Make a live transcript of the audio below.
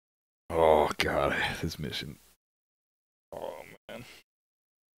God, this mission. Oh, man.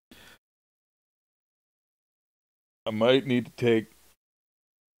 I might need to take...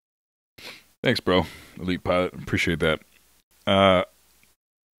 Thanks, bro. Elite Pilot. Appreciate that. I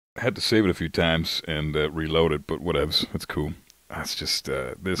had to save it a few times and reload it, but whatevs. That's cool. That's just,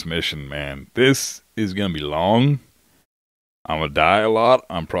 this mission, man. This is going to be long. I'm going to die a lot.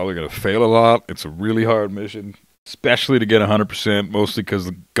 I'm probably going to fail a lot. It's a really hard mission, especially to get 100%, mostly because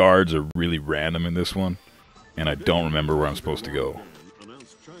the guards are really random in this one, and I don't remember where I'm supposed to go.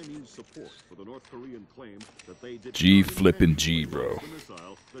 G flippin' G, bro.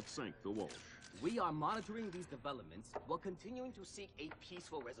 We are monitoring these developments while continuing to seek a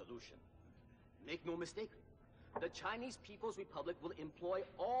peaceful resolution. Make no mistake, the Chinese People's Republic will employ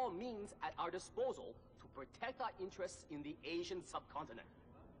all means at our disposal to protect our interests in the Asian subcontinent.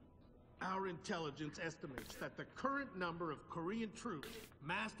 Our intelligence estimates that the current number of Korean troops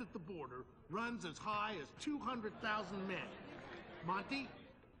massed at the border runs as high as 200,000 men. Monty?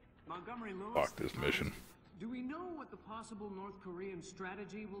 Montgomery Lewis. Fuck this mission. Do we know what the possible North Korean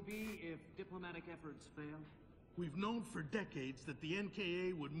strategy will be if diplomatic efforts fail? We've known for decades that the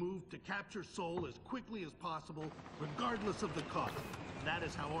NKA would move to capture Seoul as quickly as possible, regardless of the cost. That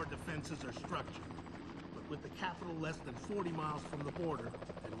is how our defenses are structured. But with the capital less than 40 miles from the border,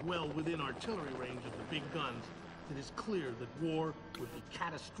 and well within artillery range of the big guns, it is clear that war would be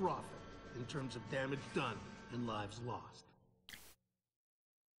catastrophic in terms of damage done and lives lost.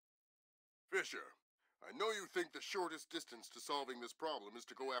 Fisher, I know you think the shortest distance to solving this problem is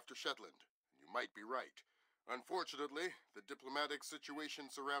to go after Shetland. You might be right. Unfortunately, the diplomatic situation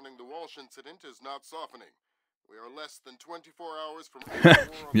surrounding the Walsh incident is not softening. We are less than 24 hours from...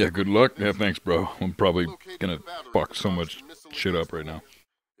 Yeah, good luck. Yeah, thanks, bro. I'm probably gonna fuck so much shit up right now.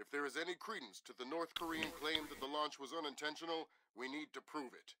 If there is any credence to the North Korean claim that the launch was unintentional, we need to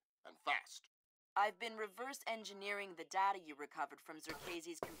prove it. And fast. I've been reverse engineering the data you recovered from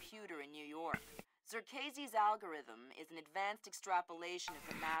Zerkezi's computer in New York. Zerkezi's algorithm is an advanced extrapolation of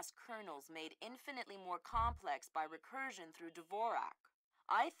the mass kernels made infinitely more complex by recursion through Dvorak.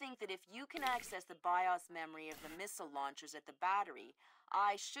 I think that if you can access the BIOS memory of the missile launchers at the battery,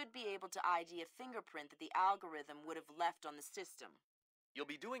 I should be able to ID a fingerprint that the algorithm would have left on the system. You'll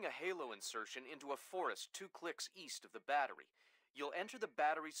be doing a halo insertion into a forest 2 clicks east of the battery. You'll enter the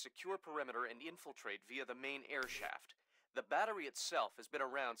battery's secure perimeter and infiltrate via the main air shaft. The battery itself has been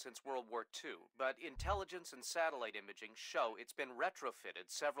around since World War II, but intelligence and satellite imaging show it's been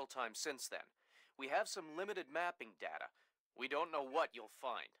retrofitted several times since then. We have some limited mapping data. We don't know what you'll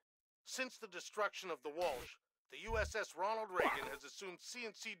find. Since the destruction of the Walsh, the USS Ronald Reagan has assumed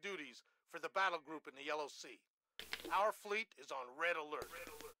C&C duties for the battle group in the Yellow Sea. Our fleet is on red alert.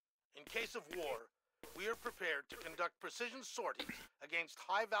 In case of war, we are prepared to conduct precision sorties against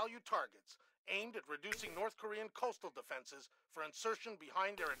high-value targets aimed at reducing North Korean coastal defenses for insertion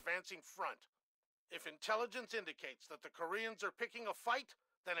behind their advancing front. If intelligence indicates that the Koreans are picking a fight,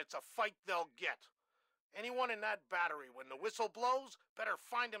 then it's a fight they'll get. Anyone in that battery when the whistle blows better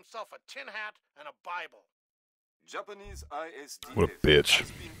find himself a tin hat and a Bible. Japanese ISD What a bitch.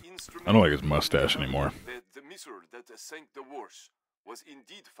 I don't like his mustache anymore. The missile that sank the Walsh was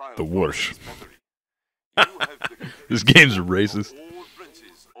indeed fired. The Walsh. You have the This game's racist. all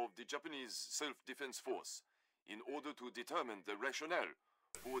branches of the Japanese self-defense force in order to determine the rationale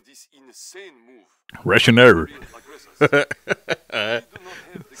for this insane move. Rationale.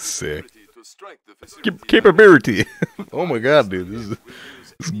 Sick. Capability. Oh my god, dude. This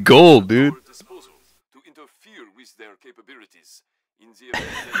is gold, dude. To interfere with their capabilities in the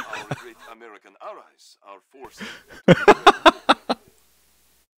event that our great American allies are forced.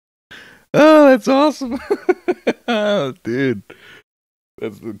 Oh, that's awesome. Oh, dude.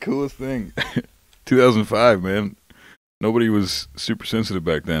 That's the coolest thing. 2005, man. Nobody was super sensitive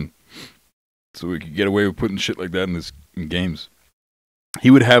back then. So we could get away with putting shit like that in games.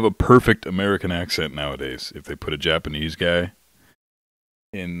 He would have a perfect American accent nowadays. If they put a Japanese guy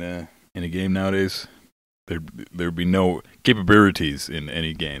in a game nowadays, there'd be no capabilities in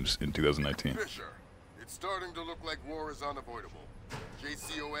any games in 2019. Fisher, it's starting to look like war is unavoidable.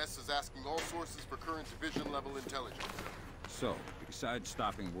 JCOS is asking all sources for current division-level intelligence. So, besides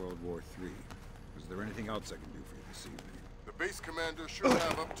stopping World War III, is there anything else I can do for you this evening? The base commander should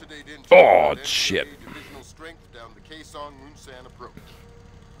have up-to-date intel. Oh, shit. Divisional strength down the Kaesong-Munsan approach.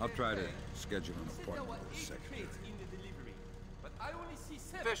 I'll try to schedule an appointment with the secretary. But I only see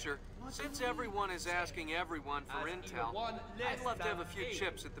Fisher, since everyone is asking everyone for intel, I'd love to have a few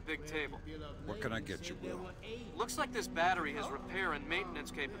chips at the big table. What can I get you, Will? Looks like this battery has repair and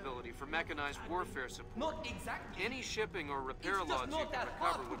maintenance capability for mechanized warfare support. Not exactly. Any shipping or repair logs you can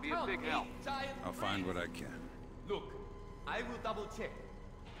recover would be a big help. I'll find what I can. Look, I will double check.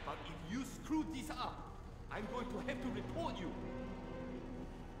 But if you screw this up, I'm going to have to report you.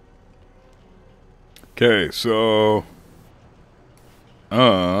 Okay, so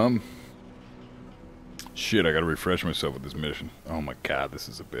shit, I gotta refresh myself with this mission. Oh my god, this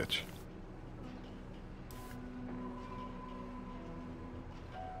is a bitch.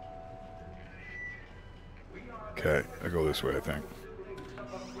 Okay, I go this way, I think.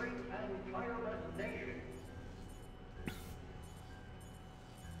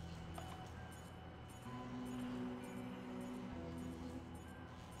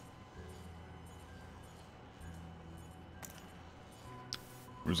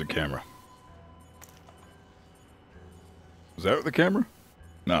 Where's the camera? Was that the camera?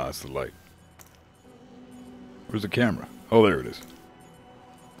 No, it's the light. Where's the camera? Oh, there it is.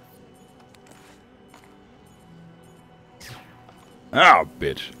 Ah,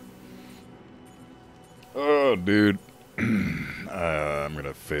 bitch. Oh, dude. I'm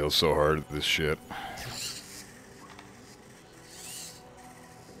gonna fail so hard at this shit.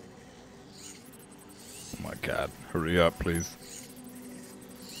 Oh my god. Hurry up, please.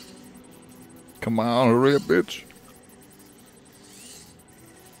 Come on, hurry up, bitch.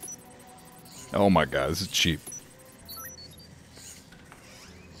 Oh my god, this is cheap.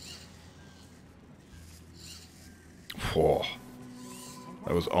 Whoa.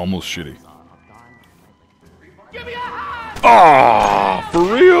 That was almost shitty. Ah, for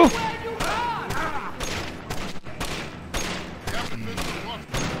real?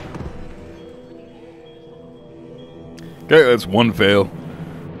 Okay, that's one fail.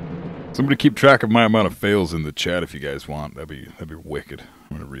 Somebody keep track of my amount of fails in the chat if you guys want. That'd be wicked.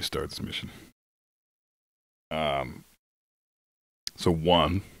 I'm gonna restart this mission. So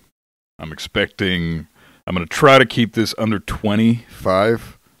 1. I'm expecting. I'm gonna try to keep this under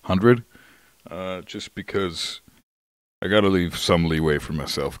 2,500. Just because I gotta leave some leeway for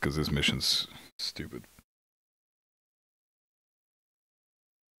myself because this mission's stupid.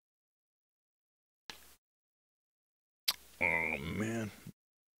 Oh man.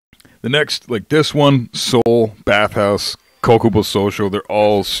 The next, like this one, Soul, Bathhouse, Kokobo Social, they're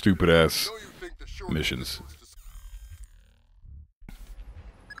all stupid ass missions.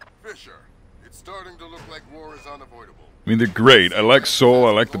 Fisher, it's starting to look like war is unavoidable. I mean, they're great. I like Soul,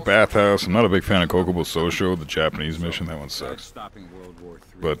 I like the Bathhouse. I'm not a big fan of Kokobo Social, the Japanese mission. That one sucks.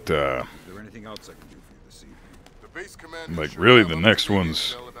 But, Is there anything else I can do for you this evening? The base commander like, really, the next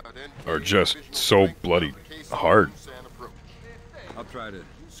ones are just so bloody hard. I'll try to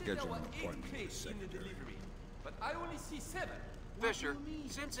schedule an appointment for the secretary. But I only see 7. Fisher,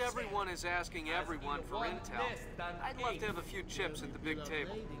 since everyone is asking everyone for intel, I'd love to have a few chips at the big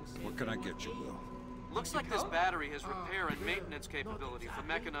table. What can I get you, Will? Looks like this battery has repair and maintenance capability for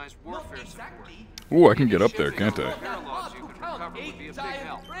mechanized warfare support. Ooh, I can get up there, can't I? Repair logs you can recover would be a big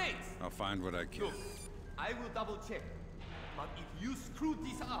help. I'll find what I can. Look, I will double check. But if you screw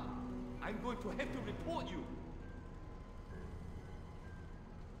this up, I'm going to have to report you.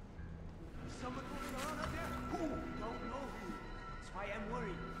 Someone going on out there? Who? Don't know who. That's why I'm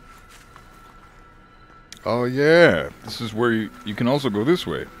worried. Oh yeah, this is where you can also go this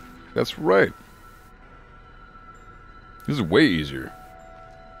way. That's right. This is way easier.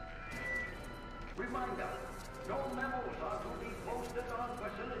 Reminder, no memos are to be posted on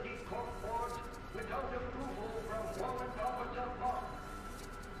facility court boards without approval from Warrant Officer Park.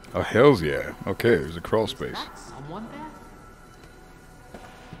 Oh hells yeah. Okay, there's a crawl space. Someone there?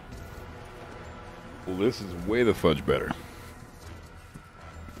 Well, this is way the fudge better.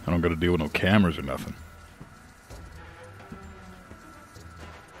 I don't gotta deal with no cameras or nothing.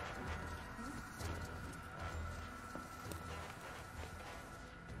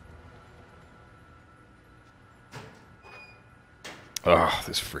 Ah,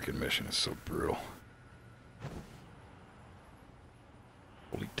 this freaking mission is so brutal.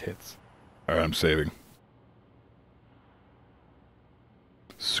 Holy tits. Alright, I'm saving.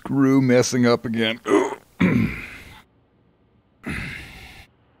 Screw messing up again.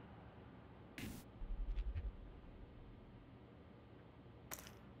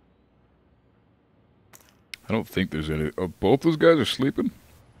 I don't think there's any. Oh, both those guys are sleeping?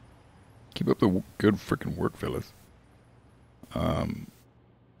 Keep up the good freaking work, fellas. I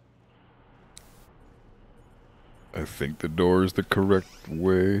think the door is the correct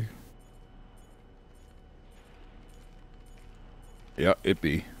way. Yeah, it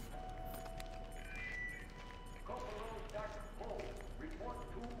be.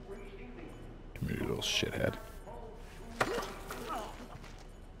 Come here, you little shithead.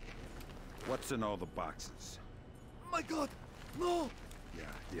 What's in all the boxes? My God, no!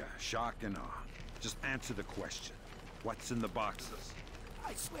 Yeah, shock and awe. Just answer the question. What's in the boxes?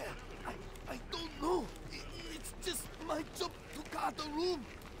 I swear, I don't know. It's just my job to guard the room.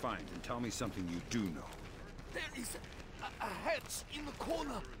 Fine, then tell me something you do know. There is a hatch in the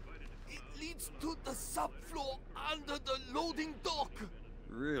corner. It leads to the subfloor under the loading dock.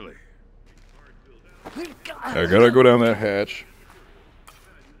 Really? I gotta go down that hatch.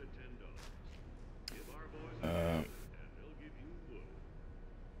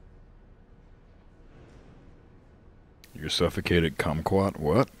 You're suffocated kumquat?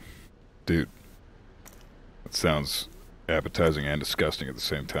 What? Dude. That sounds appetizing and disgusting at the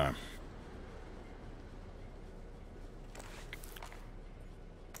same time.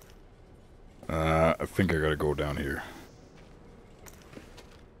 I think I gotta go down here.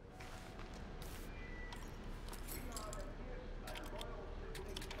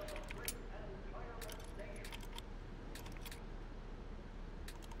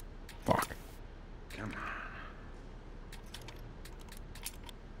 Fuck. Come on.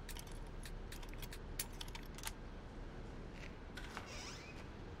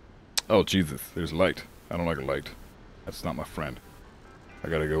 Oh, Jesus. There's light. I don't like a light. That's not my friend. I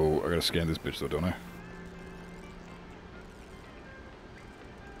gotta scan this bitch though, don't I?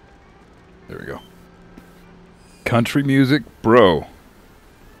 There we go. Country music? Bro.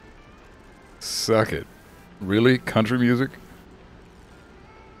 Suck it. Really? Country music?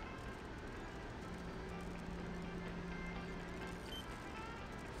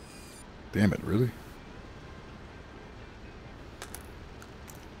 Damn it, really?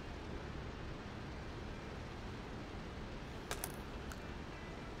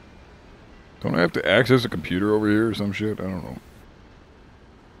 Don't I have to access a computer over here or some shit? I don't know.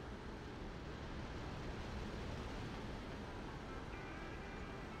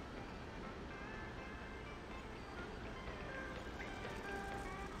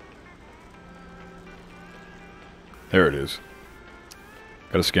 There it is.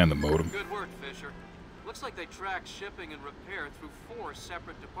 Gotta scan the modem. Good work, Fisher. Looks like they tracked shipping and repair through 4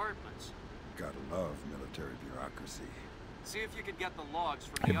 separate departments. Gotta love military bureaucracy. See if you can get the logs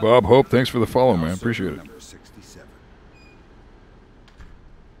from Hey, the Bob other... Hope, thanks for the follow, man. Appreciate it. Number 67.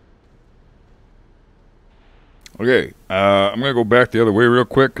 Okay, I'm gonna go back the other way real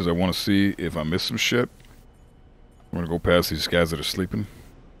quick because I want to see if I missed some shit. I'm gonna go past these guys that are sleeping.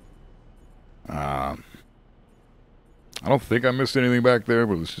 I don't think I missed anything back there,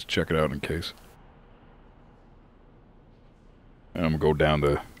 but let's just check it out in case. And I'm gonna go down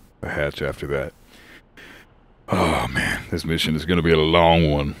the hatch after that. Oh man, this mission is gonna be a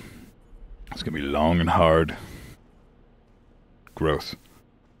long one. It's gonna be long and hard. Gross.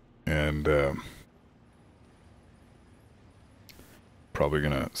 And probably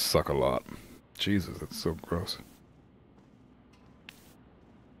gonna suck a lot. Jesus, that's so gross.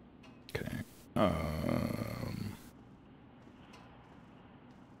 Okay. I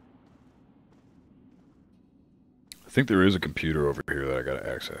think there is a computer over here that I gotta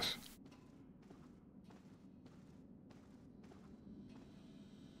access.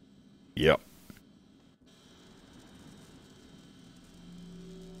 Yep.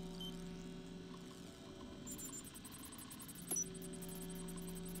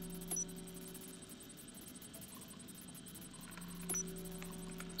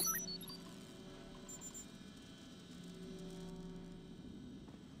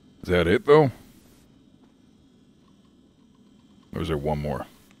 Is that it, though? Or is there one more? I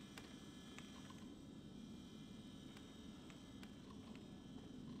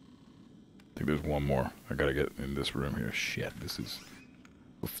think there's one more. I gotta get in this room here. Shit, this is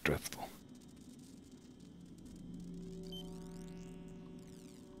so stressful.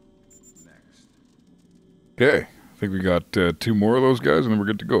 Next. Okay, I think we got 2 more of those guys and then we're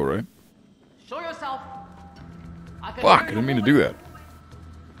good to go, right? Show yourself. Fuck, I didn't mean to do that.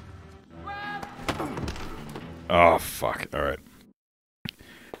 Oh, fuck. Alright.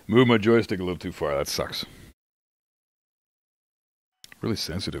 Move my joystick a little too far. That sucks. Really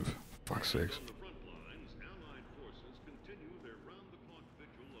sensitive. Fuck's sakes.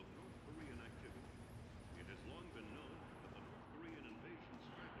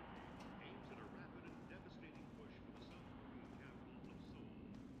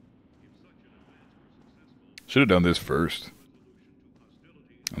 Should have done this first.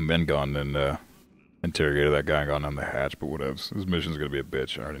 And then gone and interrogated that guy and gone on the hatch, but whatever. This mission's gonna be a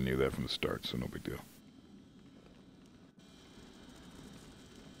bitch. I already knew that from the start, so no big deal.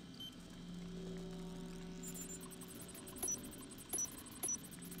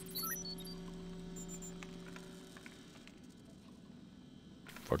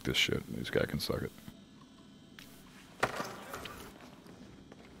 Fuck this shit. This guy can suck it.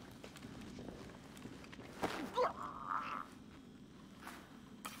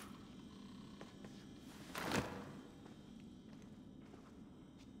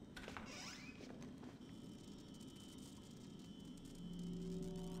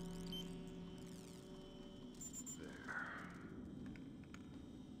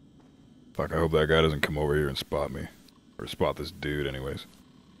 Fuck, I hope that guy doesn't come over here and spot me. Or spot this dude, anyways.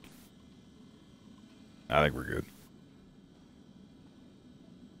 I think we're good.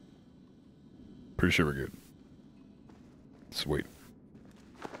 Pretty sure we're good. Sweet.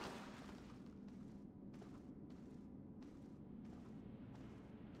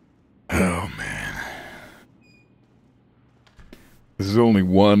 Oh, man. This is only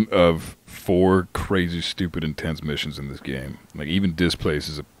one of 4 crazy, stupid, intense missions in this game. Like, even Displace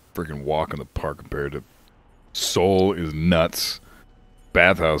is a freaking walk in the park compared to Soul is nuts.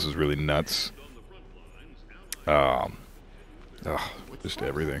 Bathhouse is really nuts. Just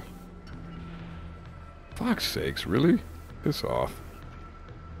everything. Fuck's sakes, really? Piss off.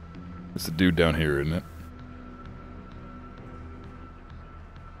 It's the dude down here, isn't it?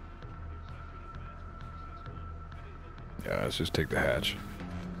 Yeah, let's just take the hatch.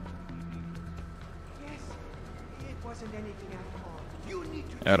 Yes, it wasn't anything at all. You need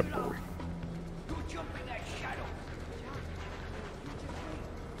to Attaboy. to jump in that shadow.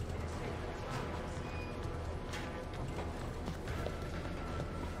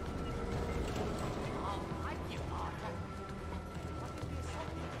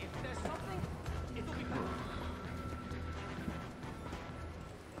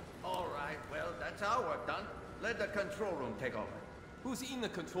 All right, well, that's our work done. Let the control room take over. Who's in the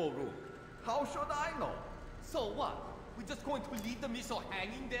control room? How should I know? So what? We're just going to leave the missile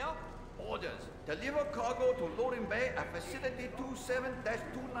hanging there? Orders. Deliver cargo to loading bay at facility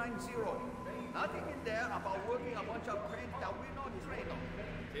 27-290. Nothing in there about working a bunch of cranes that we're not trained on.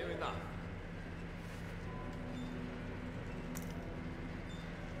 Fair enough.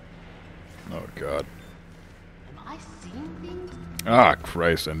 Oh, God. Am I seeing things? Ah,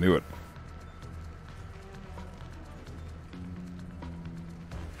 Christ, I knew it.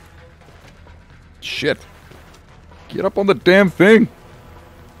 Shit. Get up on the damn thing.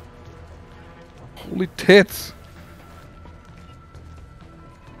 Holy tits.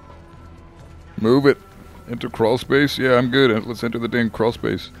 Move it. Enter crawl space. Yeah, I'm good. Let's enter the damn crawl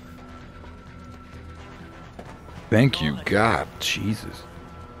space. Thank you, God. Jesus.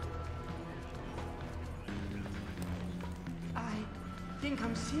 I think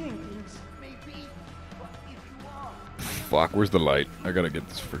I'm seeing things. Maybe, but if you are, Fuck, where's the light? I gotta get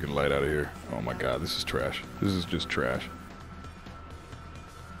this freaking light out of here. Oh my God, this is trash. This is just trash.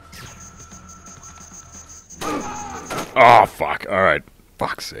 Oh, fuck. Alright.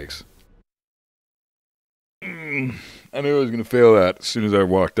 Fuck's sakes. I knew I was gonna fail that as soon as I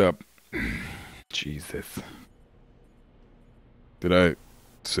walked up. Jesus. Did I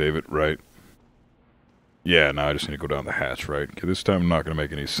save it right? Yeah, now I just need to go down the hatch, right? Okay, this time I'm not gonna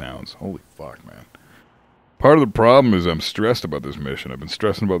make any sounds. Holy fuck, man. Part of the problem is I'm stressed about this mission. I've been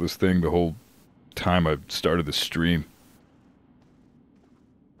stressing about this thing the whole time I've started the stream.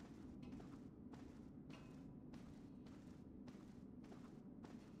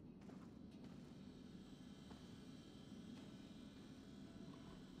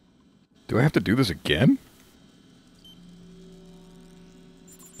 Do I have to do this again?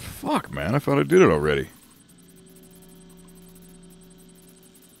 Fuck, man. I thought I did it already.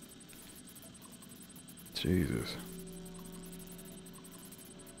 Jesus.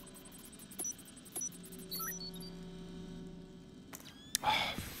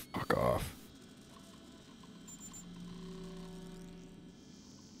 Oh, fuck off.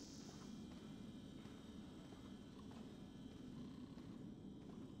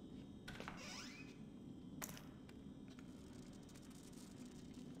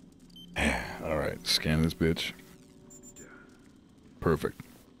 Alright, scan this bitch. Perfect.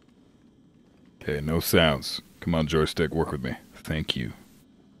 Okay, no sounds. Come on, joystick, work with me. Thank you.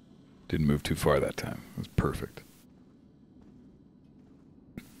 Didn't move too far that time. It was perfect.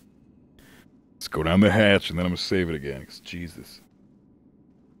 Let's go down the hatch and then I'm gonna save it again, 'cause Jesus.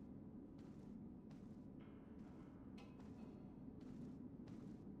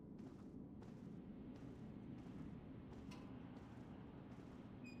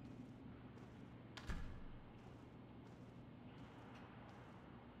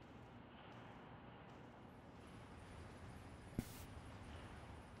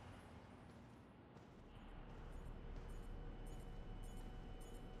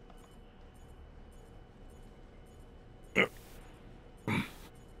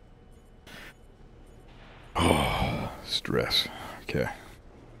 Stress. Okay.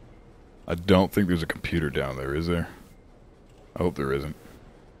 I don't think there's a computer down there, is there? I hope there isn't.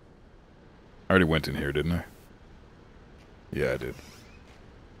 I already went in here, didn't I? Yeah, I did.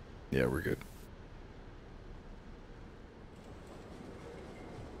 Yeah, we're good.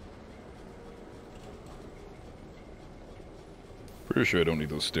 Pretty sure I don't need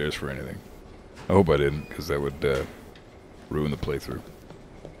those stairs for anything. I hope I didn't, because that would ruin the playthrough.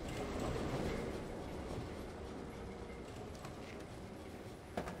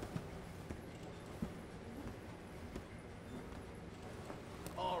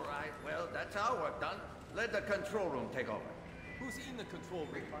 All right, well, that's our work done. Let the control room take over. Who's in the control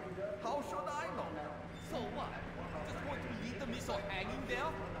room? How should I know? So what? Just going to leave the missile hanging there?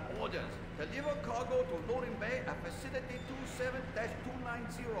 Orders. Deliver cargo to loading bay at facility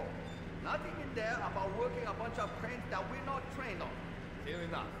 27-290. Nothing in there about working a bunch of cranes that we're not trained on. Fair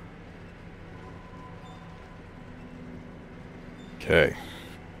enough. Okay.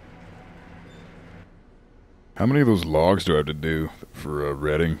 How many of those logs do I have to do for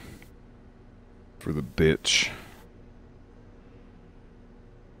redding? For the bitch.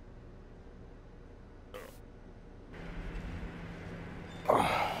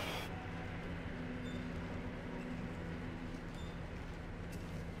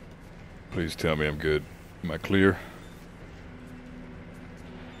 Please tell me I'm good. Am I clear?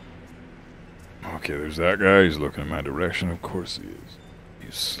 Okay, there's that guy. He's looking in my direction. Of course he is. You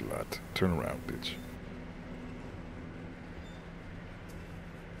slut. Turn around, bitch.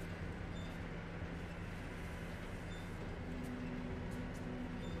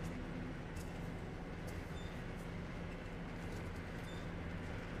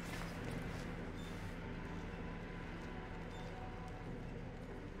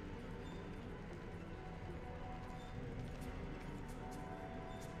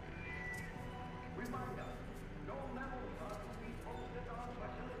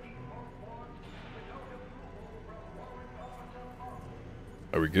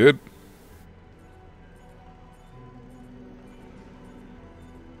 Are we good?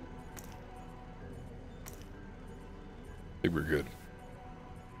 I think we're good.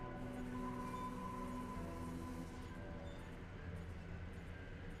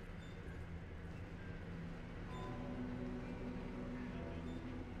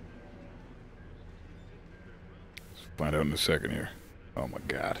 Let's find out in a second here. Oh my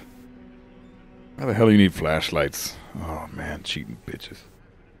god. How the hell do you need flashlights? Oh man, cheating bitches.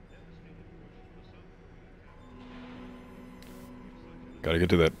 Gotta get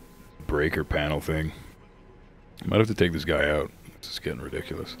to that breaker panel thing. Might have to take this guy out. This is getting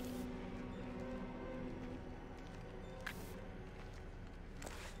ridiculous.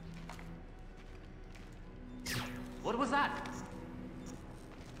 What was that?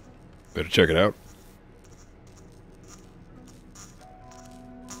 Better check it out.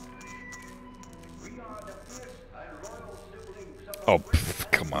 Oh,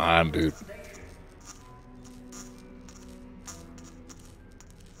 pff, come on, dude.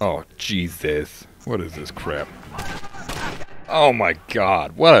 Oh, Jesus. What is this crap? Oh my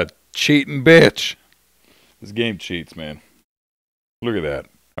god, what a cheating bitch. This game cheats, man. Look at that.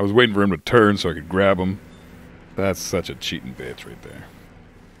 I was waiting for him to turn so I could grab him. That's such a cheating bitch right there.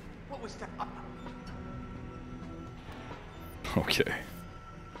 What was that? Okay.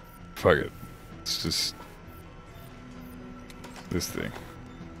 Fuck it. It's just... this thing.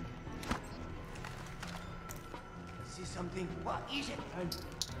 I see something. What is it? I'm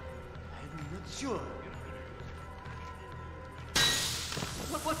not sure.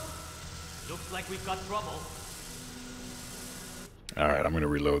 What? Looks like we've got trouble. Alright, I'm gonna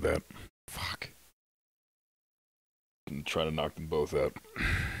reload that. Fuck. And try to knock them both out.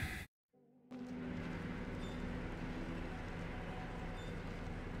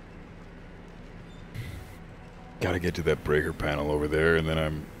 Gotta get to that breaker panel over there, and then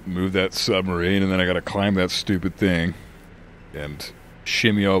I move that submarine, and then I gotta climb that stupid thing and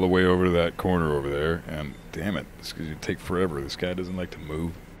shimmy all the way over to that corner over there. And damn it, this is gonna take forever. This guy doesn't like to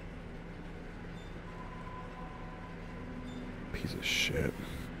move. Piece of shit.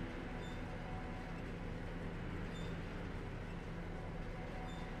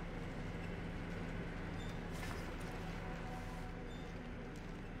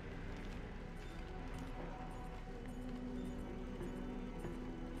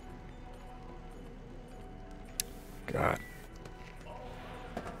 God.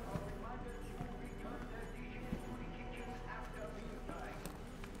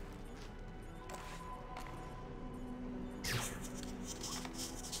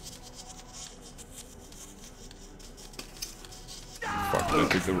 Fuck,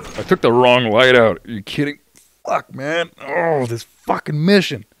 I took the wrong light out. Are you kidding? Fuck, man. Oh, this fucking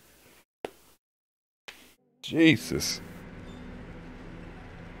mission. Jesus.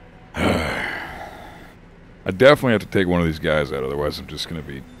 I definitely have to take one of these guys out, otherwise I'm just going to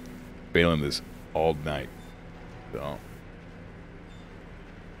be failing this all night. So,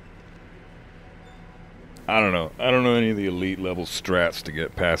 I don't know. I don't know any of the elite level strats to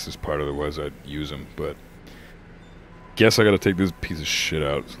get past this part, otherwise I'd use them, but guess I gotta take this piece of shit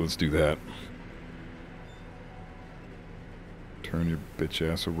out, so let's do that. Turn your bitch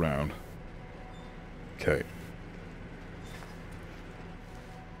ass around. Okay.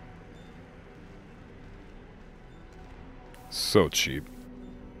 So cheap.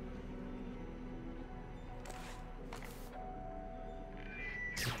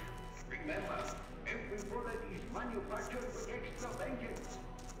 Remember, every bullet is manufactured with extra vengeance.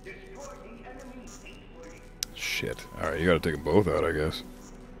 Destroy the enemy equally. Shit. Alright, you gotta take them both out, I guess.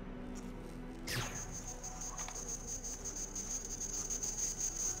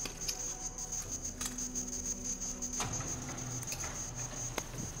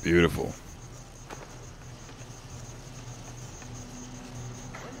 Beautiful.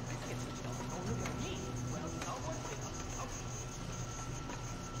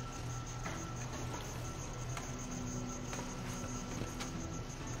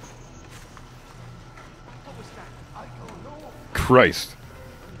 Christ.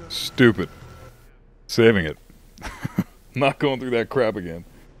 Stupid. Saving it. Not going through that crap again.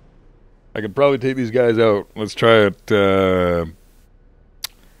 I could probably take these guys out. Let's try it.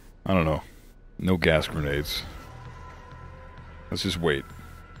 I don't know. No gas grenades. Let's just wait.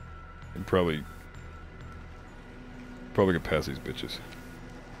 And probably get past these bitches.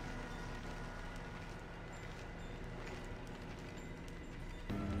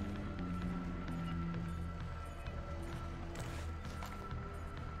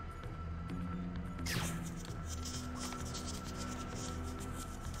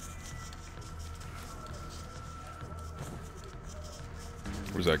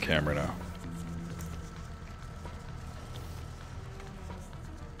 Where's that camera now?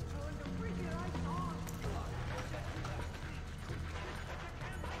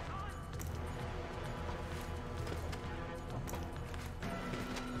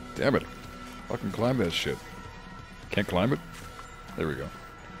 Damn it. Fucking climb that shit. Can't climb it? There we go.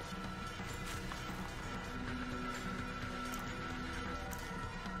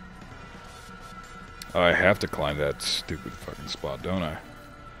 I have to climb that stupid fucking spot, don't I?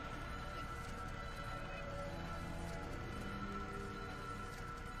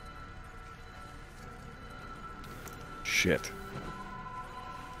 Shit.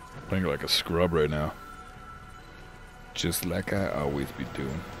 Playing like a scrub right now. Just like I always be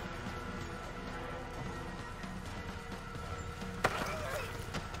doing.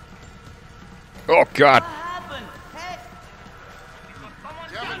 Oh God!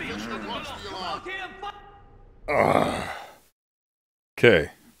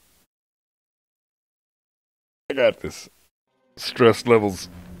 Okay. I got this. Stress levels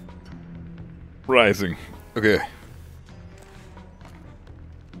rising. Okay.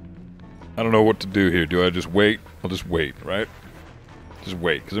 I don't know what to do here. Do I just wait? I'll just wait, right? Just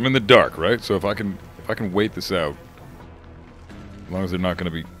wait, because I'm in the dark, right? So if I can wait this out, as long as they're not going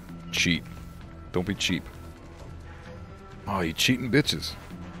to be cheat. Don't be cheap. Oh, you cheating bitches.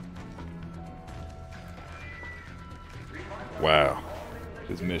 Wow.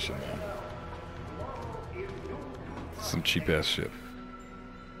 His mission, man. Some cheap ass shit.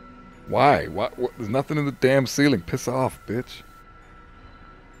 Why? What? There's nothing in the damn ceiling. Piss off, bitch.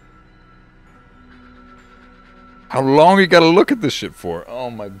 How long you gotta look at this shit for? Oh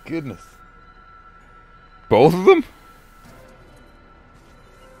my goodness. Both of them?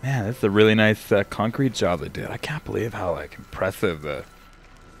 Man, that's a really nice concrete job they did. I can't believe how like impressive the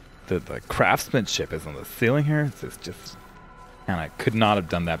craftsmanship is on the ceiling here. It's just, and I could not have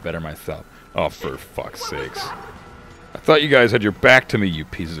done that better myself. Oh, for fuck's sakes! I thought you guys had your back to me, you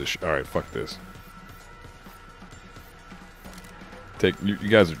pieces of shit. All right, fuck this. You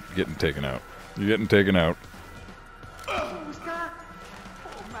guys are getting taken out. You're getting taken out. What was that?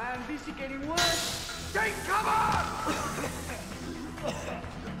 Oh man, this is getting worse. Take cover!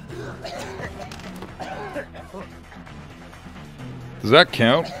 Does that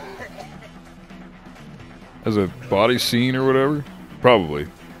count as a body scene or whatever? Probably.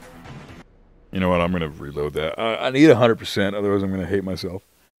 You know what? I'm gonna reload that. I need 100%, otherwise I'm gonna hate myself.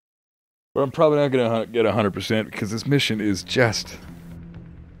 But I'm probably not gonna get 100% because this mission is just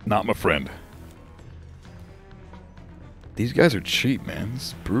not my friend. These guys are cheap, man. This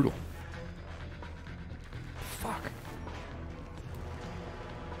is brutal. Fuck.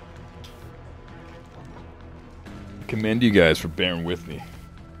 commend you guys for bearing with me.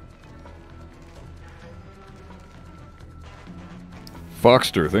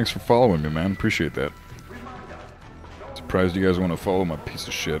 Foxter, thanks for following me, man. Appreciate that. Surprised you guys want to follow my piece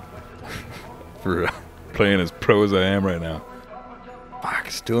of shit for playing as pro as I am right now.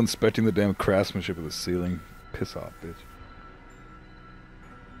 Fuck, still inspecting the damn craftsmanship of the ceiling. Piss off, bitch.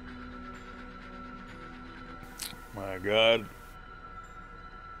 My God.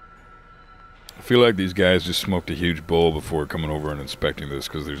 I feel like these guys just smoked a huge bowl before coming over and inspecting this,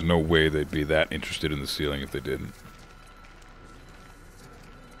 because there's no way they'd be that interested in the ceiling if they didn't.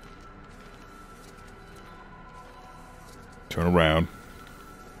 Turn around.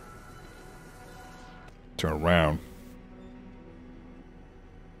 Turn around.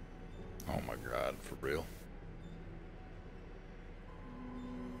 Oh my God, for real.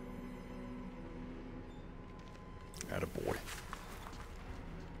 Attaboy.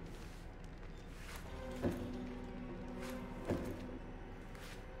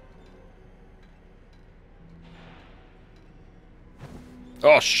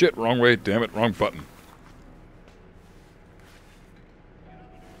 Oh shit, wrong way, damn it, wrong button.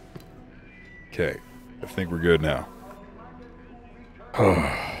 Okay, I think we're good now.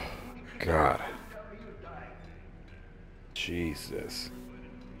 Oh, God. Jesus.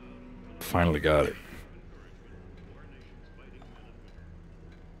 Finally got it.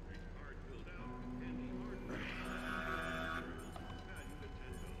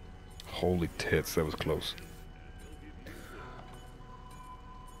 Holy tits, that was close.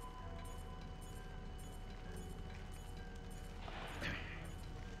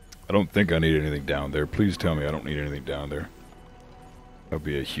 I don't think I need anything down there. Please tell me I don't need anything down there. That would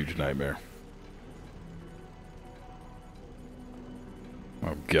be a huge nightmare.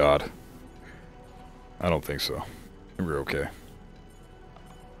 Oh God. I don't think so. I think we're okay.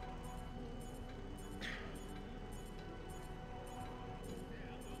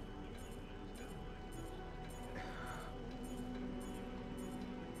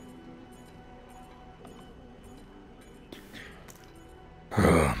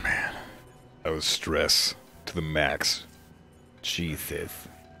 Oh man. That was stress to the max. Jesus.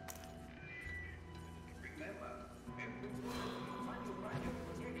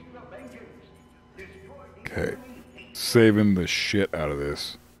 Okay. Saving the shit out of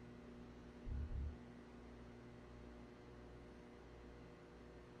this.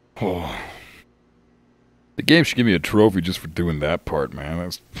 Oh. The game should give me a trophy just for doing that part, man.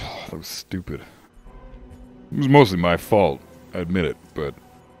 That was stupid. It was mostly my fault, I admit it, but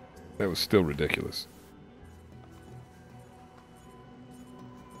that was still ridiculous.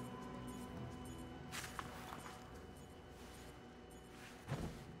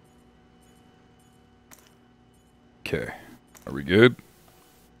 Okay, are we good?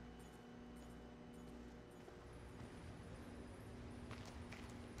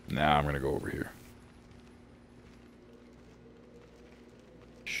 Now I'm gonna go over here.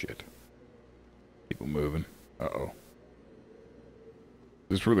 Shit. People moving. Uh-oh.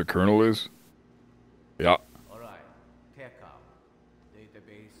 Is this where the colonel is? Yeah. Alright, tech up.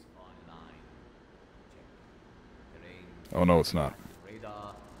 Database online. Check. Terrain. Oh no, it's not.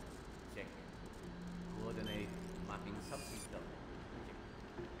 Radar. Check. Coordinate mapping subsystem.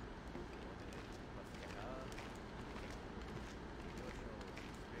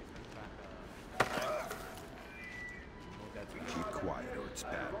 Keep quiet or it's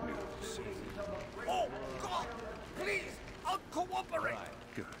bad news. Oh, God! Please, I'll cooperate.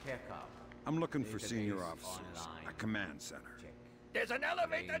 Good. Tech up. I'm looking for senior Database officers. online. A command center. Check. There's an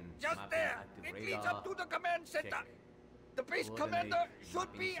elevator just mapping there. active It leads up to the command center. Check. The base Coordinate commander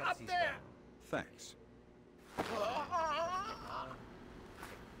should be mapping up subsystem. there. Thanks.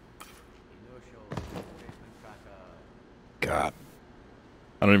 Inertial displacement tracker. God.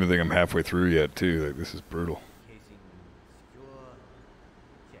 I don't even think I'm halfway through yet, too. Like, this is brutal. Casing secure.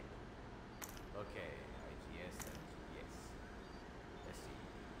 Check. Okay, IGS and GPS. Let's see.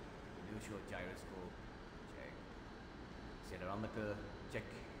 Inertial gyroscope. Check. Accelerometer. Check.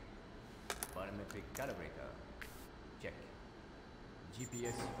 Barometric calibrator. Check.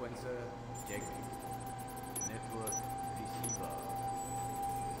 GPS sequencer. Check. Network receiver.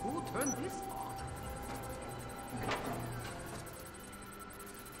 Who turned this on?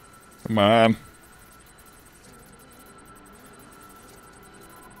 Come on.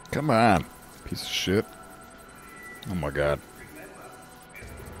 Come on. Piece of shit. Oh my God.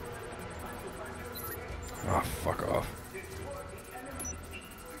 Oh, fuck off.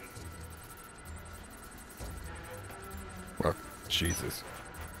 Well, Jesus.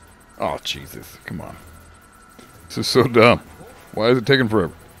 Oh, Jesus. Come on. This is so dumb. Why is it taking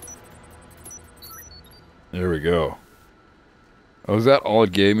forever? There we go. Oh, is that all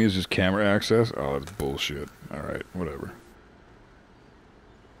it gave me? Is just camera access? Oh, that's bullshit. Alright, whatever.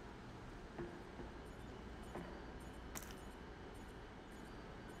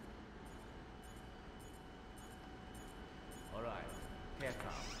 Alright,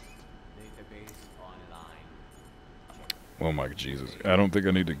 Careful. Database online. Oh my Jesus. I don't think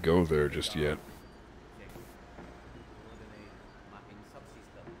I need to go there just yet.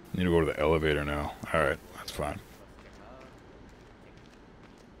 Need to go to the elevator now. Alright, that's fine.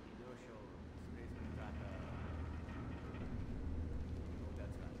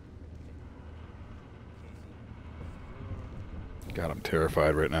 God, I'm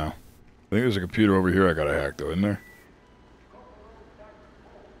terrified right now. I think there's a computer over here I gotta hack though, isn't there?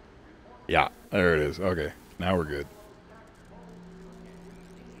 Yeah, there it is. Okay, now we're good.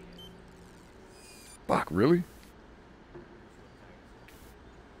 Fuck, really?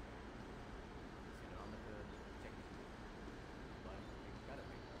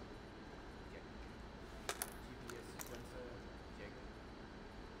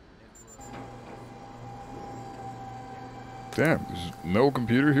 Damn, there's no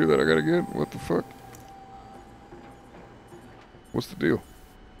computer here that I gotta get? What the fuck? What's the deal?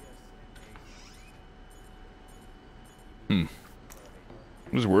 I'm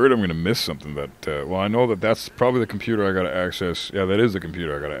just worried I'm gonna miss something that, well, I know that that's probably the computer I gotta access. Yeah, that is the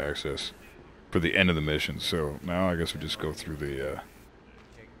computer I gotta access for the end of the mission. So now I guess we just go through the,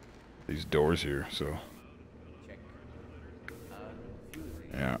 these doors here, so.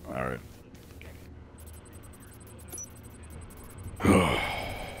 Yeah, alright. We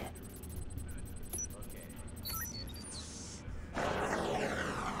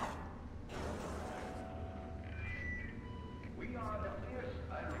are the fierce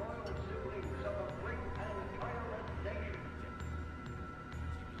and loyal siblings of a great and violent nation.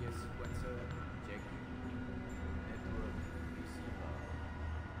 GPS sequencer, check. Network receiver,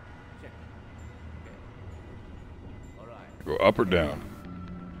 check. Okay. Alright. Go up or down?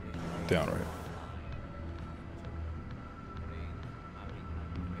 Down, right?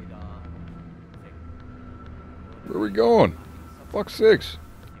 Where are we going? Fuck's sakes.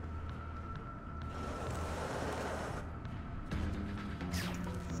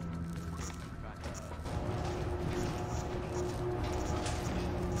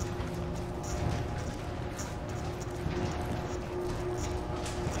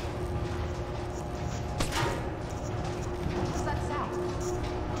 What's that sound?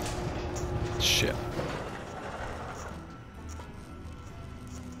 Shit.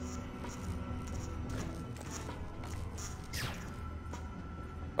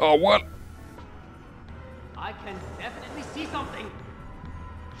 Oh, what? I can definitely see something.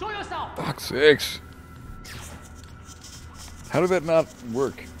 Show yourself. Fuck's sakes. How did that not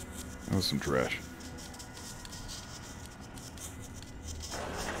work? That was some trash.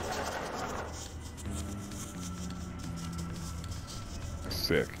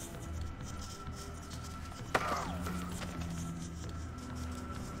 Sick.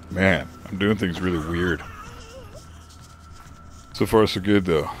 Man, I'm doing things really weird. So far so good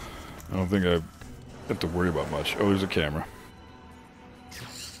though. I don't think I have to worry about much. Oh, there's a camera.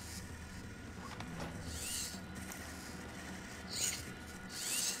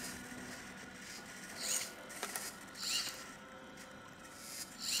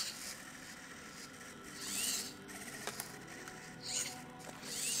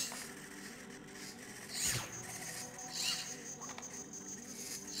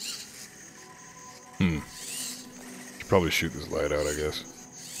 Should probably shoot this light out, I guess.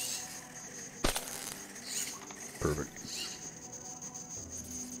 Perfect.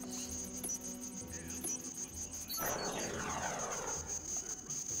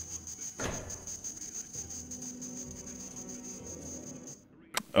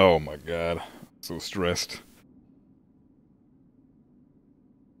 Oh my god. So stressed.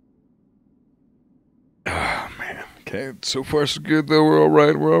 Ah, man. Okay, so far so good though. We're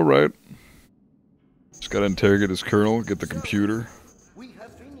alright, we're alright. Just gotta interrogate his colonel, get the computer. We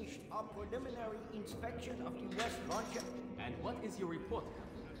have finished our preliminary inspection of the West launcher. And what is your report?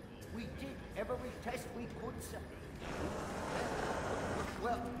 We did every test we could, sir.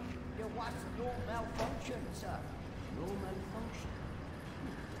 Well, there was no malfunction, sir. No malfunction.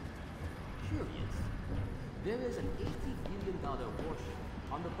 Curious. There is an $80 billion warship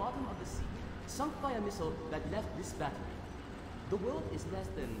on the bottom of the sea, sunk by a missile that left this battery. The world is less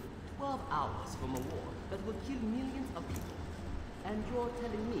than 12 hours from a war that will kill millions of people. And you're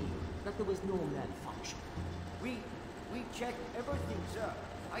telling me that there was no malfunction? We checked everything, sir.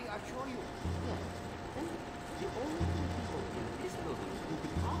 I assure you. Yes. Then the only two people in this building who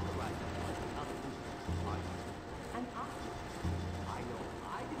could authorize that much without proof are you and I.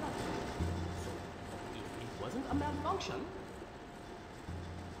 a malfunction?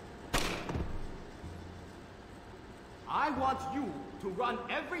 I want you to run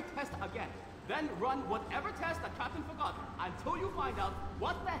every test again. Then run whatever test the captain forgot until you find out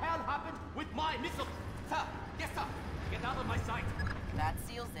what the hell happened with my missile. Sir, yes sir, get out of my sight. That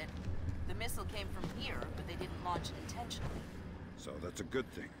seals it. The missile came from here, but they didn't launch it intentionally. So that's a good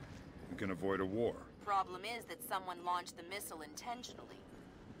thing. We can avoid a war. Problem is that someone launched the missile intentionally.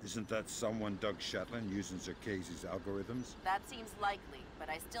 Isn't that someone Doug Shetland using Zerkezi's algorithms? That seems likely, but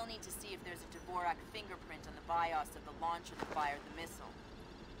I still need to see if there's a Dvorak fingerprint on the BIOS of the launcher that fired the missile.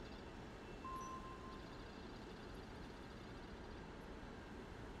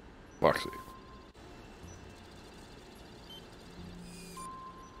 Foxy.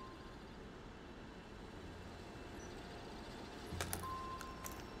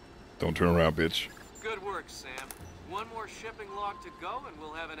 Don't turn around, bitch. Good work, Sam. One more shipping log to go, and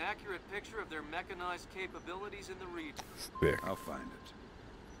we'll have an accurate picture of their mechanized capabilities in the region. Thick. I'll find it.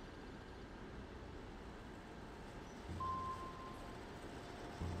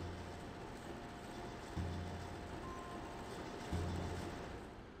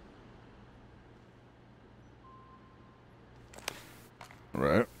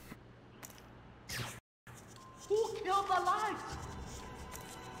 Right. Who killed the lights?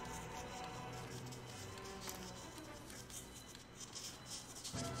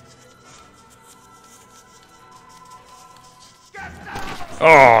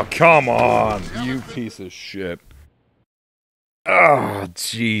 Oh, come on, you piece of shit. Oh,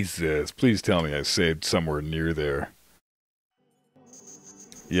 Jesus. Please tell me I saved somewhere near there.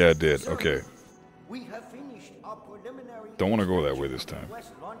 Yeah, I did. Okay. We have finished our preliminary. Don't want to go that way this time.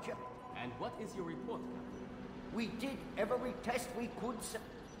 West launcher. And what is your report, Captain? We did every test we could, sir.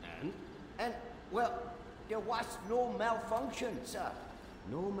 And, well, there was no malfunction, sir.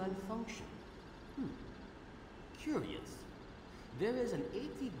 No malfunction. Curious. There is an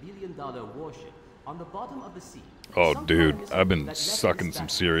 $80 billion warship on the bottom of the sea. Oh, dude, I've been sucking some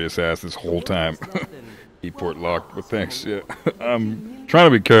serious ass this whole time. E-port locked, but thanks. Yeah, I'm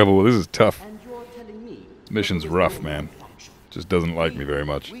trying to be careful. This is tough. This mission's rough, man. Just doesn't like me very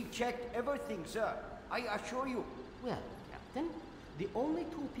much. We checked everything, sir. I assure you. Well, Captain, the only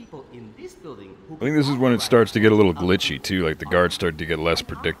two people in this building who I think this is when it starts to get a little glitchy, too. Like, the guards start to get less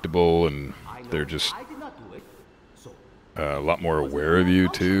predictable, and they're just a lot more aware of you,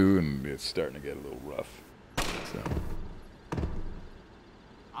 too, and it's starting to get a little rough. So.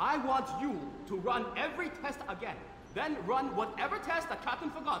 I want you to run every test again. Then run whatever test the captain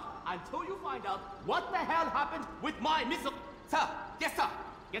forgot until you find out what the hell happened with my missile. Sir, yes sir,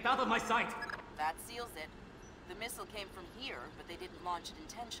 get out of my sight. That seals it. The missile came from here, but they didn't launch it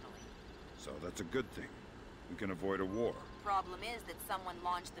intentionally. So that's a good thing. We can avoid a war. Problem is that someone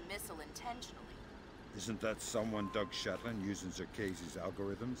launched the missile intentionally. Isn't that someone Doug Shetland using Zerkezi's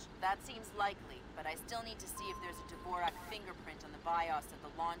algorithms? That seems likely, but I still need to see if there's a Dvorak fingerprint on the BIOS of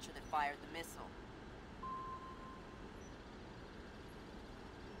the launcher that fired the missile.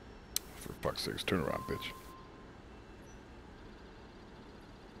 For fuck's sakes, turn around, bitch.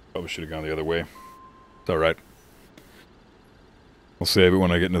 Oh, should have gone the other way. It's alright. I'll save it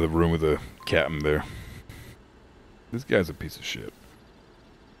when I get into the room with the captain there. This guy's a piece of shit.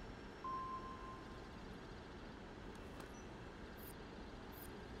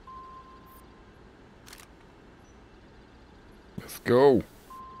 Let's go.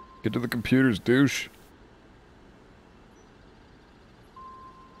 Get to the computers, douche.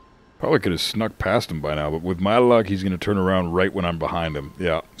 Probably could have snuck past him by now, but with my luck, he's going to turn around right when I'm behind him.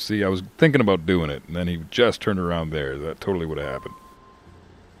 Yeah, see, I was thinking about doing it, and then he just turned around there. That totally would have happened.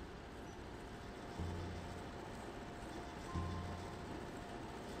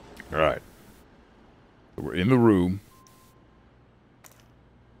 Alright. So we're in the room.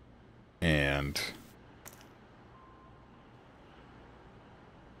 And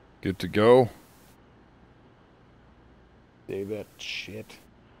good to go. Save that shit.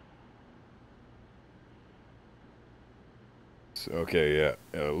 So, okay,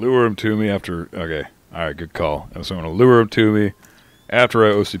 yeah. Lure him to me after... Okay, alright, good call. So I'm going to lure him to me after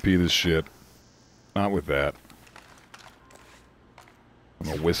I OCP this shit. Not with that. I'm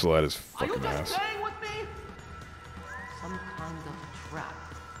going to whistle at his fucking ass. Playing with me? Some kind of trap.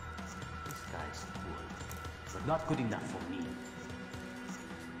 This guy's good, but not good enough for me.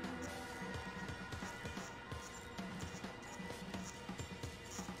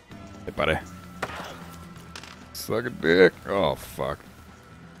 Hey, buddy. Suck a dick. Oh, fuck.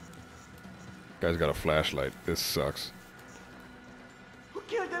 Guy's got a flashlight. This sucks. Who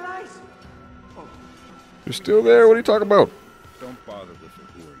killed the lights? You're still there? What are you talking about? Don't bother with the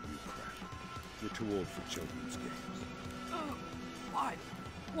who are you crap. We're too old for children's games. Fine.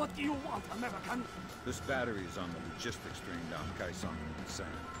 What do you want, American? This battery is on the logistics train down Kaisang and San.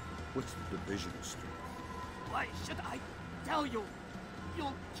 What's the divisional stream? Why should I tell you?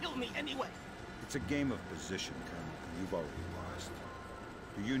 You'll kill me anyway. It's a game of position, Colonel, and you've already lost.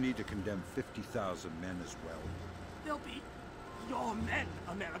 Do you need to condemn 50,000 men as well? They'll be your men,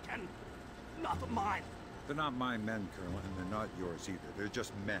 American, not mine. They're not my men, Colonel, and they're not yours either. They're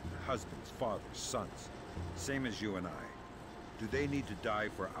just men, husbands, fathers, sons. Same as you and I. Do they need to die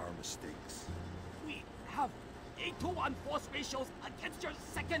for our mistakes? We have 8-to-1 force ratios against your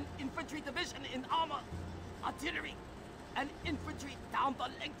 2nd Infantry Division in armor, artillery, and infantry down the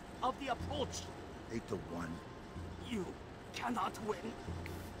length of the approach. 8-1. You cannot win.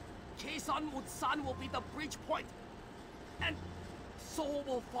 Kaisan Mutsan will be the breach point, and Seoul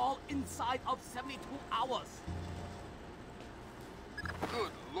will fall inside of 72 hours.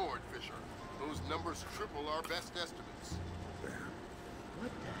 Good Lord, Fisher. Those numbers triple our best estimates. Damn.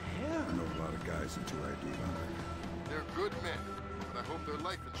 What the hell? I know a lot of guys in 2ID, don't I? They're good men, but I hope their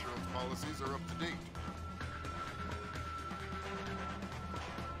life insurance policies are up to date.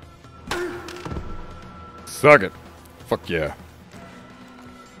 Suck it. Fuck yeah.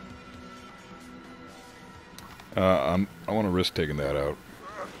 I want to risk taking that out.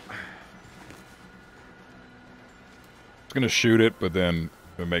 It's gonna shoot it, but then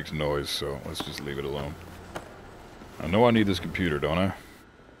it makes noise, so let's just leave it alone. I know I need this computer, don't I?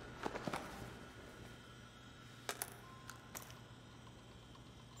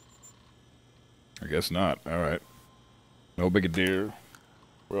 I guess not. Alright. No big a deal.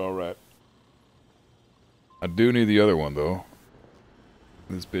 We're alright. I do need the other one, though.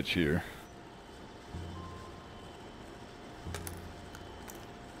 This bitch here.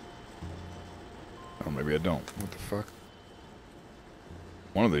 Oh, maybe I don't. What the fuck?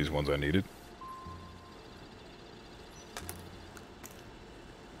 One of these ones I needed.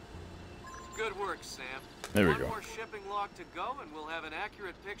 Good work, Sam. There we One go. more shipping log to go, and we'll have an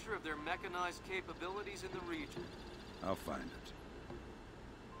accurate picture of their mechanized capabilities in the region. I'll find it.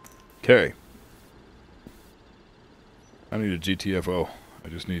 Okay. I need a GTFO. I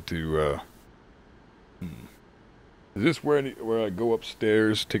just need to, Is this where I go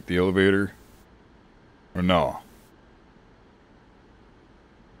upstairs, take the elevator? Or no?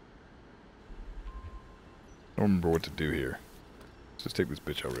 I don't remember what to do here. Let's just take this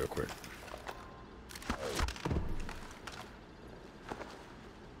bitch out real quick.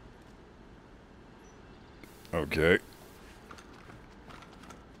 Okay.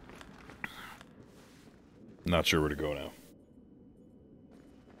 Not sure where to go now.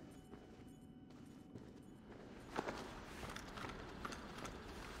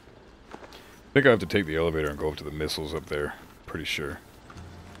 I think I have to take the elevator and go up to the missiles up there. Pretty sure.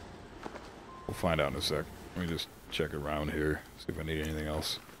 We'll find out in a sec. Let me just check around here, see if I need anything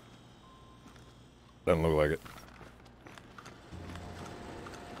else. Doesn't look like it.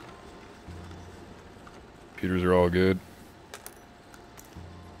 Computers are all good.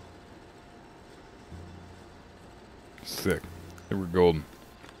 Sick. Hey, we're golden.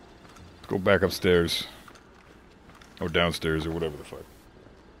 Let's go back upstairs. Or downstairs, or whatever the fuck.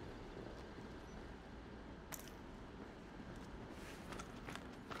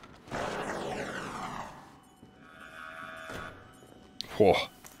 Whoa. That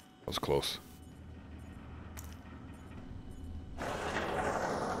was close.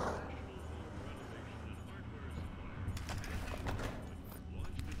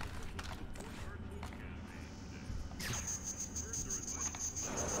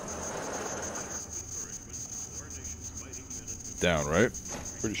 Down, right?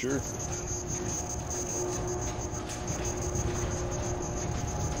 Pretty sure.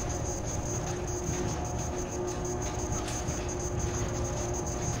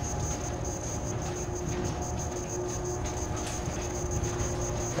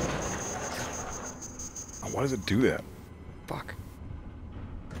 Why does it do that? Fuck.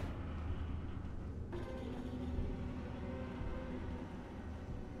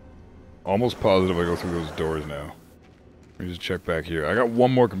 Almost positive I go through those doors now. Let me just check back here. I got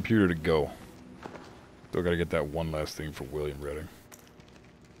one more computer to go. Still gotta get that one last thing for William Redding.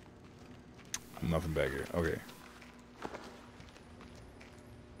 Nothing back here. Okay.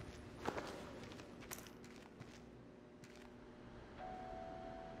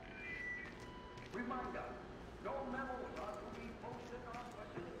 Reminder, no memos are to be posted on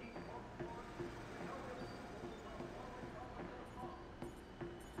facility.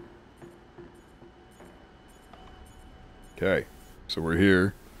 Okay. So we're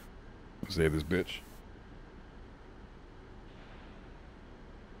here. Let's save this bitch.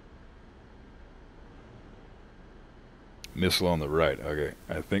 Missile on the right. Okay.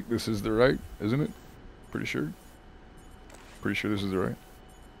 I think this is the right, isn't it? Pretty sure. Pretty sure this is the right.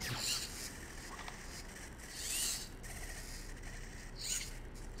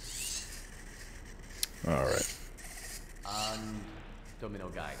 Alright. Terminal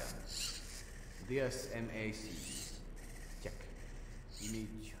guidance. DSMAC. Check.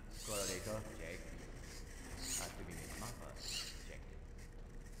 Image correlator. Check. Activating mapper. Check.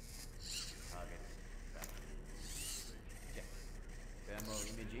 Target. Check. Thermal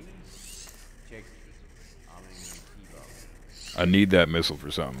imaging. Check. Arming T-bomb. I need that missile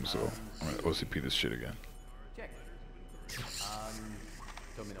for something, so I'm gonna OCP this shit again. Check.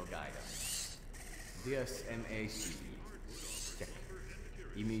 Terminal guidance. DSMAC. Check.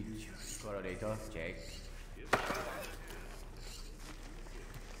 Image correlator. Check.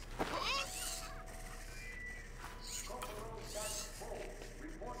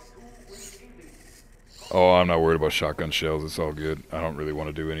 Oh, I'm not worried about shotgun shells. It's all good. I don't really want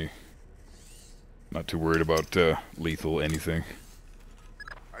to do any. Not too worried about lethal anything.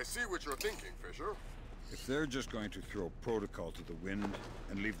 I see what you're thinking, Fisher. If they're just going to throw protocol to the wind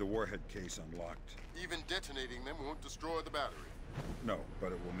and leave the warhead case unlocked. Even detonating them won't destroy the battery. No,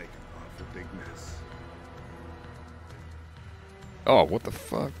 but it will make an awful big mess. Oh, what the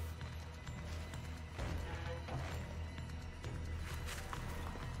fuck?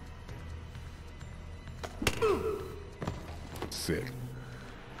 Sick.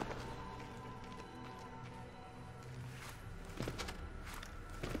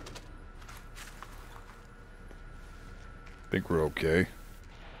 Think we're okay.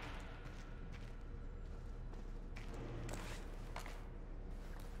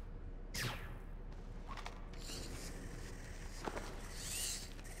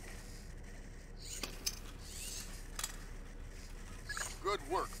 Good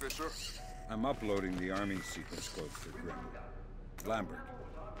work, Fisher. I'm uploading the arming sequence code for Grim. Lambert,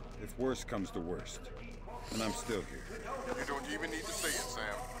 if worst comes to worst, and I'm still here. You don't even need to say it,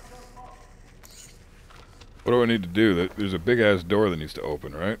 Sam. What do I need to do? There's a big ass door that needs to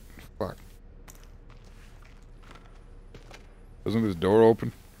open, right? Fuck. Doesn't this door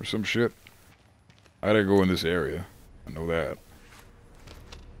open or some shit? I gotta go in this area. I know that.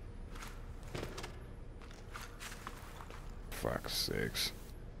 Fuck's sakes.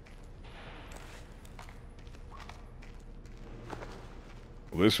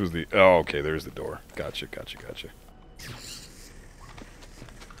 Well, this was the... Oh, okay, there's the door. Gotcha, gotcha, gotcha.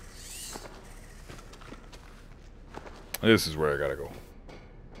 This is where I gotta go.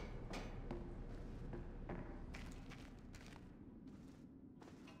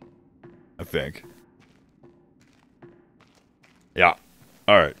 I think. Yeah.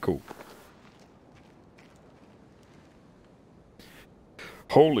 Alright, cool.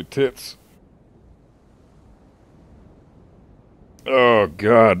 Holy tits. Oh,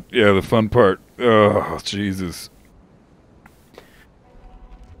 God. Yeah, the fun part. Oh, Jesus.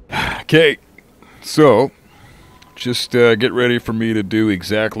 Okay. So, just get ready for me to do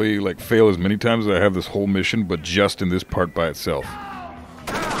exactly, like, fail as many times as I have this whole mission, but just in this part by itself.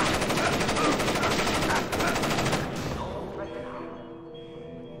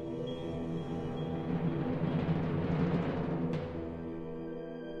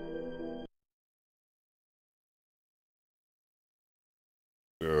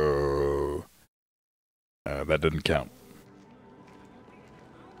 That didn't count.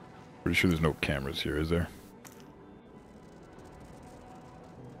 Pretty sure there's no cameras here, is there?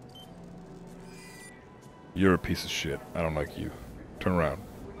 You're a piece of shit. I don't like you. Turn around.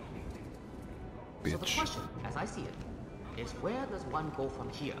 Bitch. So the question, as I see it, is where does one go from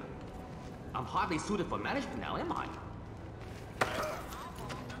here? I'm hardly suited for management now, am I?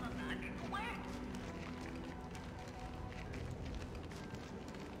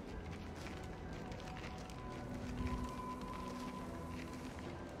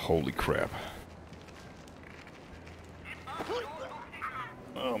 Holy crap.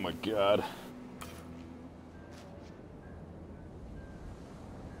 Oh my God.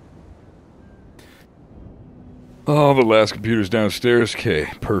 Oh, the last computer's downstairs. Okay,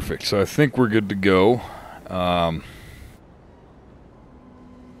 perfect. So I think we're good to go. Oh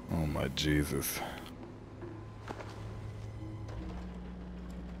my Jesus.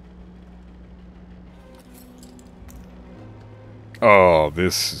 Oh,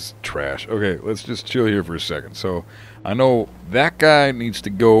 this is trash. Okay, let's just chill here for a second. So, I know that guy needs to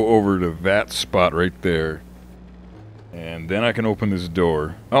go over to that spot right there. And then I can open this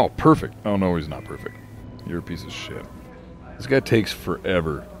door. Oh, perfect. Oh, no, he's not perfect. You're a piece of shit. This guy takes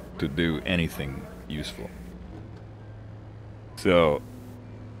forever to do anything useful. So,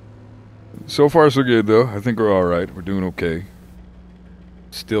 So far, so good, though. I think we're alright. We're doing okay.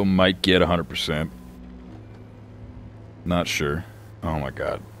 Still might get 100%. Not sure. Oh my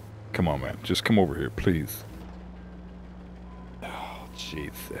god. Come on, man. Just come over here, please. Oh,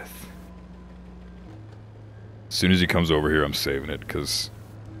 Jesus. As soon as he comes over here, I'm saving it, because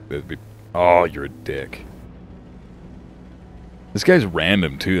it'd be... Oh, you're a dick. This guy's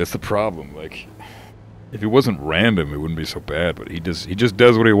random, too. That's the problem. Like, if he wasn't random, it wouldn't be so bad, but he just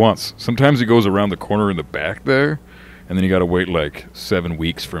does what he wants. Sometimes he goes around the corner in the back there, and then you gotta wait, like, 7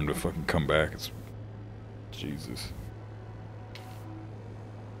 weeks for him to fucking come back. It's... Jesus.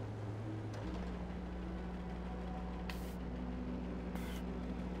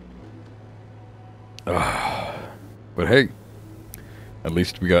 But hey, at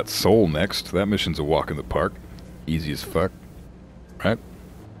least we got Soul next. That mission's a walk in the park. Easy as fuck. Right?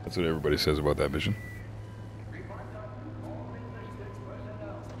 That's what everybody says about that mission.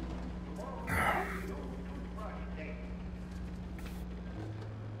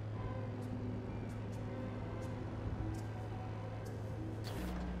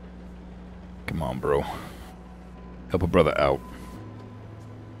 Come on, bro. Help a brother out.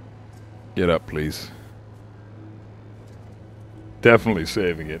 Get up, please. Definitely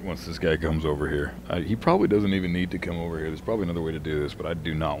saving it once this guy comes over here. He probably doesn't even need to come over here. There's probably another way to do this, but I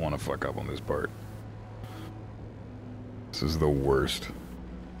do not want to fuck up on this part. This is the worst.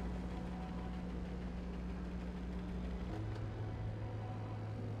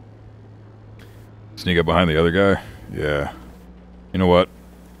 Sneak up behind the other guy? Yeah. You know what?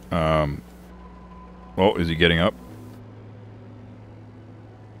 Oh, is he getting up?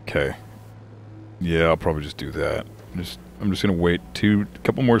 Okay. Yeah, I'll probably just do that. I'm just gonna wait a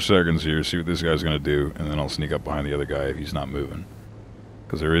couple more seconds here, see what this guy's gonna do, and then I'll sneak up behind the other guy if he's not moving.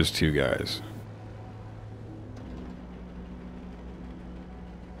 Because there is 2 guys.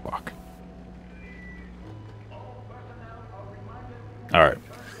 Fuck. Alright.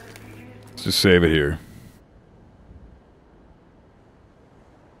 Let's just save it here.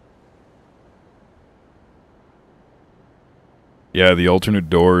 Yeah, the alternate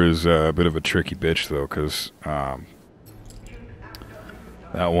door is a bit of a tricky bitch, though, because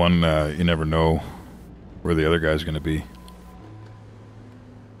that one, you never know where the other guy's going to be.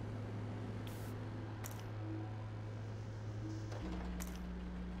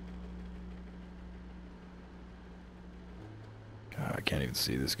 God, I can't even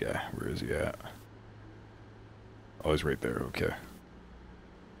see this guy. Where is he at? Oh, he's right there. Okay.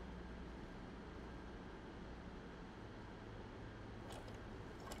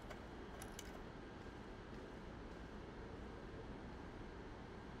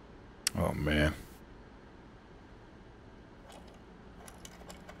 Oh, man.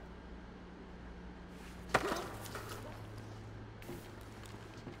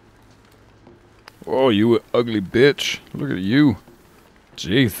 Oh, you ugly bitch. Look at you.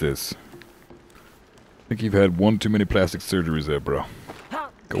 Jesus. I think you've had one too many plastic surgeries there, bro.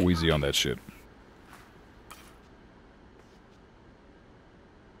 Go easy on that shit.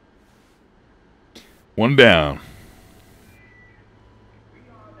 One down.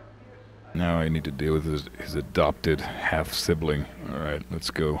 Now I need to deal with his adopted half-sibling. Alright,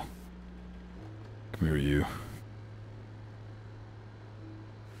 let's go. Come here, you.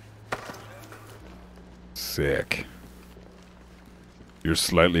 Sick. You're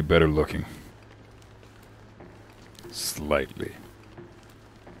slightly better looking. Slightly.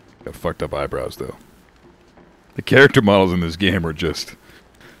 Got fucked up eyebrows, though. The character models in this game are just...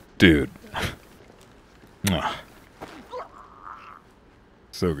 Dude.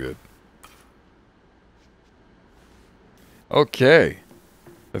 So good. Okay.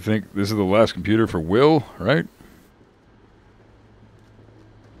 I think this is the last computer for Will, right?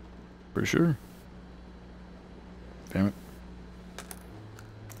 Pretty sure. Damn it.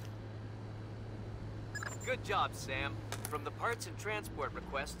 Good job, Sam. From the parts and transport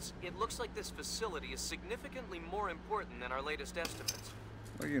requests, it looks like this facility is significantly more important than our latest estimates.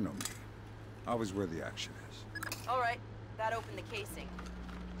 Well, you know me. Always where the action is. Alright, that opened the casing.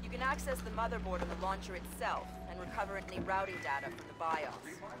 You can access the motherboard and the launcher itself, and recover any routing data from the BIOS.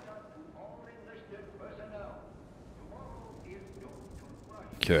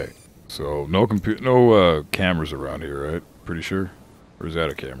 Okay, so no cameras around here, right? Pretty sure? Or is that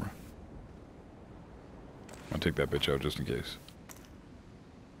a camera? I'll take that bitch out just in case.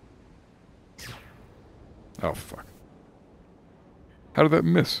 Oh, fuck. How did that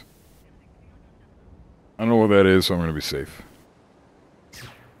miss? I don't know what that is, so I'm gonna be safe.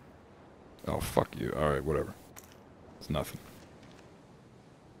 Oh, fuck you. Alright, whatever. It's nothing.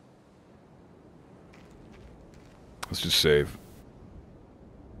 Let's just save.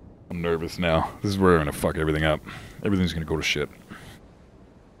 I'm nervous now. This is where I'm gonna fuck everything up. Everything's gonna go to shit.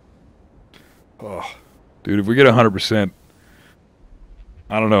 Oh, dude, if we get 100%,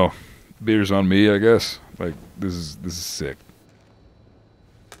 I don't know. Beer's on me, I guess. Like, this is sick.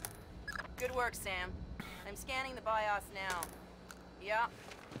 Good work, Sam. I'm scanning the BIOS now. Yeah,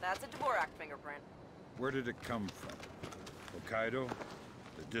 that's a Dvorak fingerprint. Where did it come from? Hokkaido?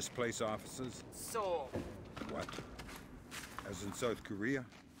 The displaced offices? Seoul. What? As in South Korea?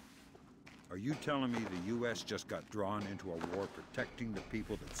 Are you telling me the U.S. just got drawn into a war protecting the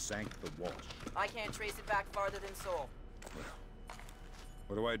people that sank the Walsh? I can't trace it back farther than Seoul. Well,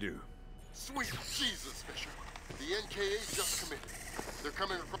 what do I do? Sweet Jesus, Fisher. The NKA just committed. They're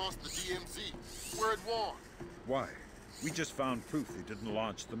coming across the DMZ. We're at war. Why? We just found proof they didn't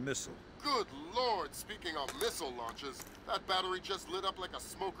launch the missile. Good Lord, speaking of missile launches, that battery just lit up like a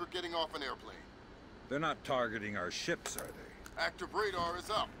smoker getting off an airplane. They're not targeting our ships, are they? Active radar is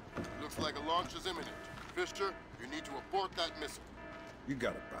up. Looks like a launch is imminent. Fisher, you need to abort that missile. You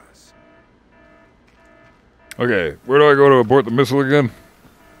got it, boss. Okay, where do I go to abort the missile again?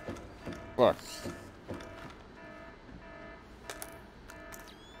 Fuck.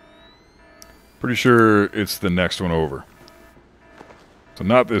 Pretty sure it's the next one over. So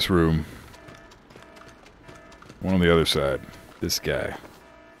not this room. One on the other side. This guy.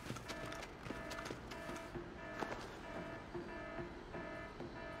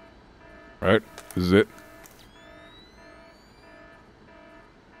 Right? This is it.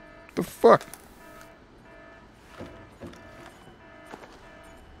 The fuck?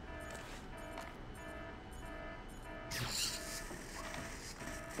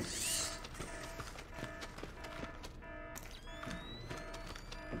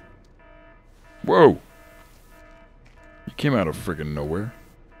 Whoa! You came out of friggin' nowhere.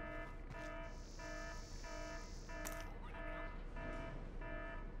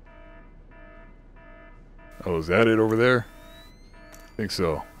 Oh, is that it over there? I think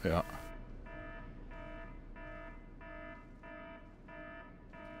so, yeah.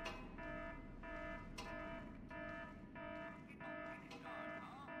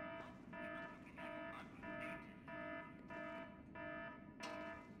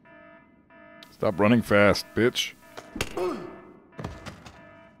 Stop running fast, bitch.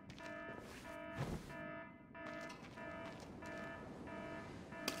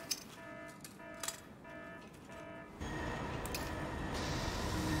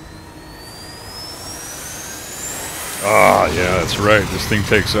 Ah, yeah, that's right. This thing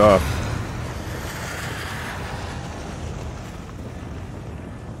takes off.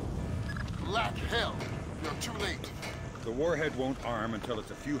 Black hell! You're too late. The warhead won't arm until it's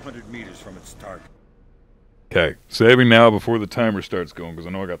a few hundred meters from its target. Okay, saving now before the timer starts going, because I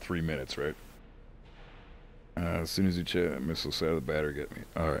know I got 3 minutes, right? As soon as you check that missile side of the battery, get me.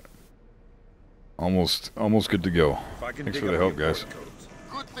 Alright. Almost good to go. Thanks for the help, guys.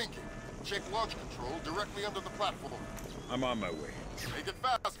 Good thinking. Check launch control directly under the platform. I'm on my way. Make it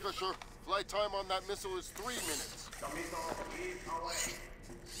fast, Fisher. Flight time on that missile is 3 minutes.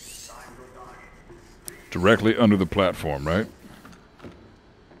 Directly under the platform, right?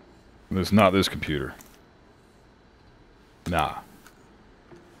 And it's not this computer. Nah.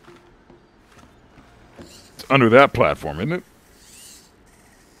 It's under that platform, isn't it?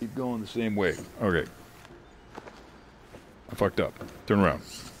 Keep going the same way. Okay. I fucked up. Turn around.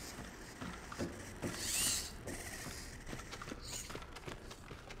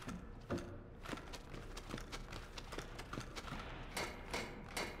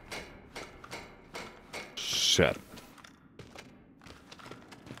 Shit.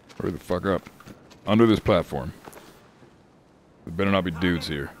 Hurry the fuck up. Under this platform. There better not be dudes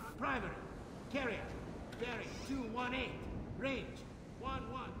here. Primary. Carrier. Bearing 218. Range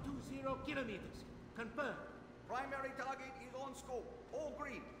 1120 kilometers. Confirmed. Primary target is on scope. All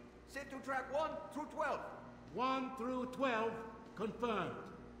green. Set to track 1 through 12. 1 through 12. Confirmed.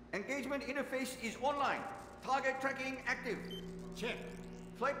 Engagement interface is online. Target tracking active. Check.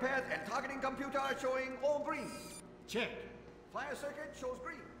 Flight path and targeting computer are showing all green. Check. Fire circuit shows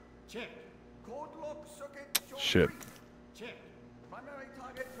green. Check. Code lock circuit shows Shit. green. Check. Primary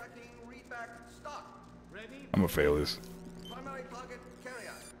target tracking readback start. Ready? I'm gonna fail this. Primary target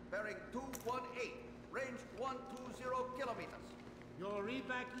carrier. Bearing 218. Range 120 kilometers. Your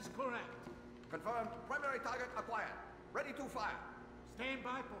readback is correct. Confirmed. Primary target acquired. Ready to fire. Stand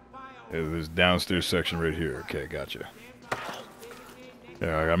by for fire. Yeah, this downstairs section right here. Okay, gotcha.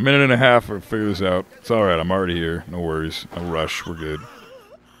 Yeah, I got a minute and a half to figure this out. It's alright, I'm already here. No worries. No rush. We're good.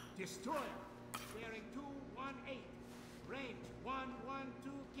 Destroyer. Bearing 218. Range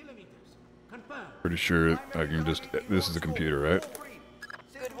 112 kilometers. Confirmed. Pretty sure I can just... This is the computer, right?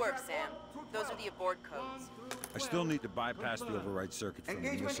 Good work, Sam. Those are the abort codes. I still need to bypass the override circuit from the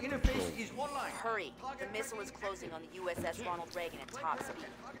Engagement missile interface control. is online. Hurry. The missile is closing on the USS Ronald Reagan at top speed.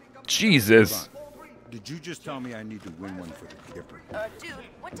 Jesus. Did you just tell me I need to win one for the Kipper? Dude,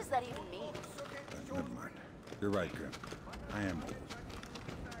 what does that even mean? Never mind. You're right, Grim. I am old.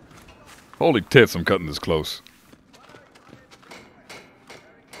 Holy tits, I'm cutting this close.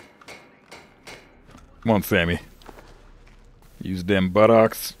 Come on, Sammy. Use them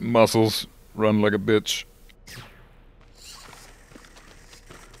buttocks, muscles, run like a bitch.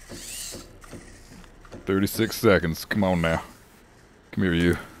 36 seconds. Come on now. Come here,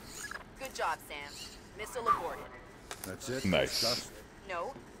 you. Good job, Sam. Missile aborted. That's it? Nice.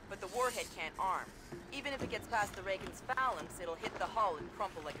 No, but the warhead can't arm. Even if it gets past the Reagan's phalanx, it'll hit the hull and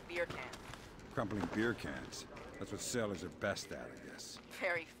crumple like a beer can. Crumpling beer cans. That's what sailors are best at, I guess.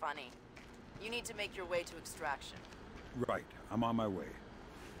 Very funny. You need to make your way to extraction. Right. I'm on my way.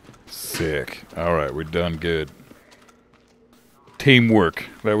 Sick. Alright, we're done good. Teamwork.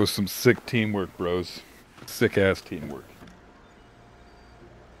 That was some sick teamwork, bros. Sick ass teamwork.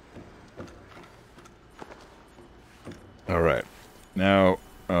 Alright. Now,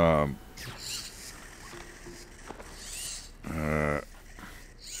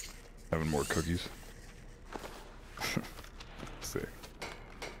 having more cookies. Sick.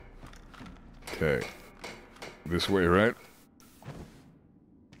 Okay. This way, right?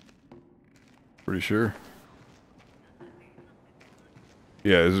 Pretty sure.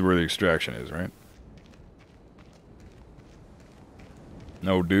 Yeah, this is where the extraction is, right?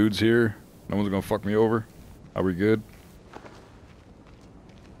 No dudes here? No one's gonna fuck me over? Are we good?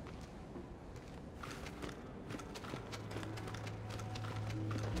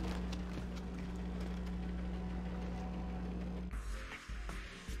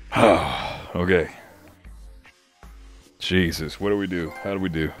 Okay. Jesus, what do we do? How do we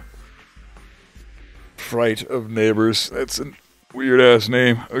do? Fright of Neighbors. That's a weird ass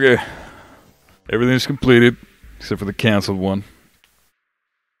name. Okay. Everything's completed except for the canceled one.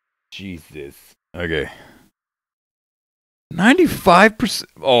 Jesus. Okay. 95%.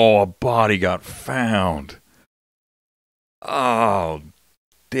 Oh, a body got found. Oh,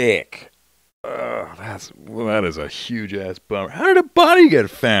 dick. That is a huge ass bummer. How did a body get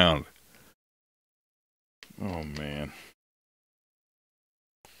found? Oh, man.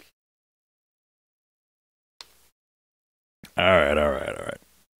 Alright.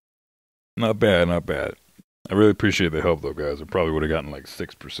 Not bad. I really appreciate the help, though, guys. I probably would have gotten like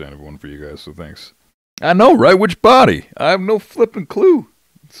 6% of one for you guys, so thanks. I know, right? Which body? I have no flipping clue.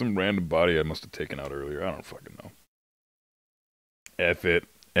 Some random body I must have taken out earlier. I don't fucking know. F it,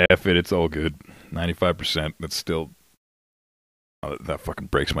 it's all good. 95%, that's still... Oh, that fucking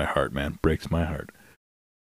breaks my heart, man. Breaks my heart.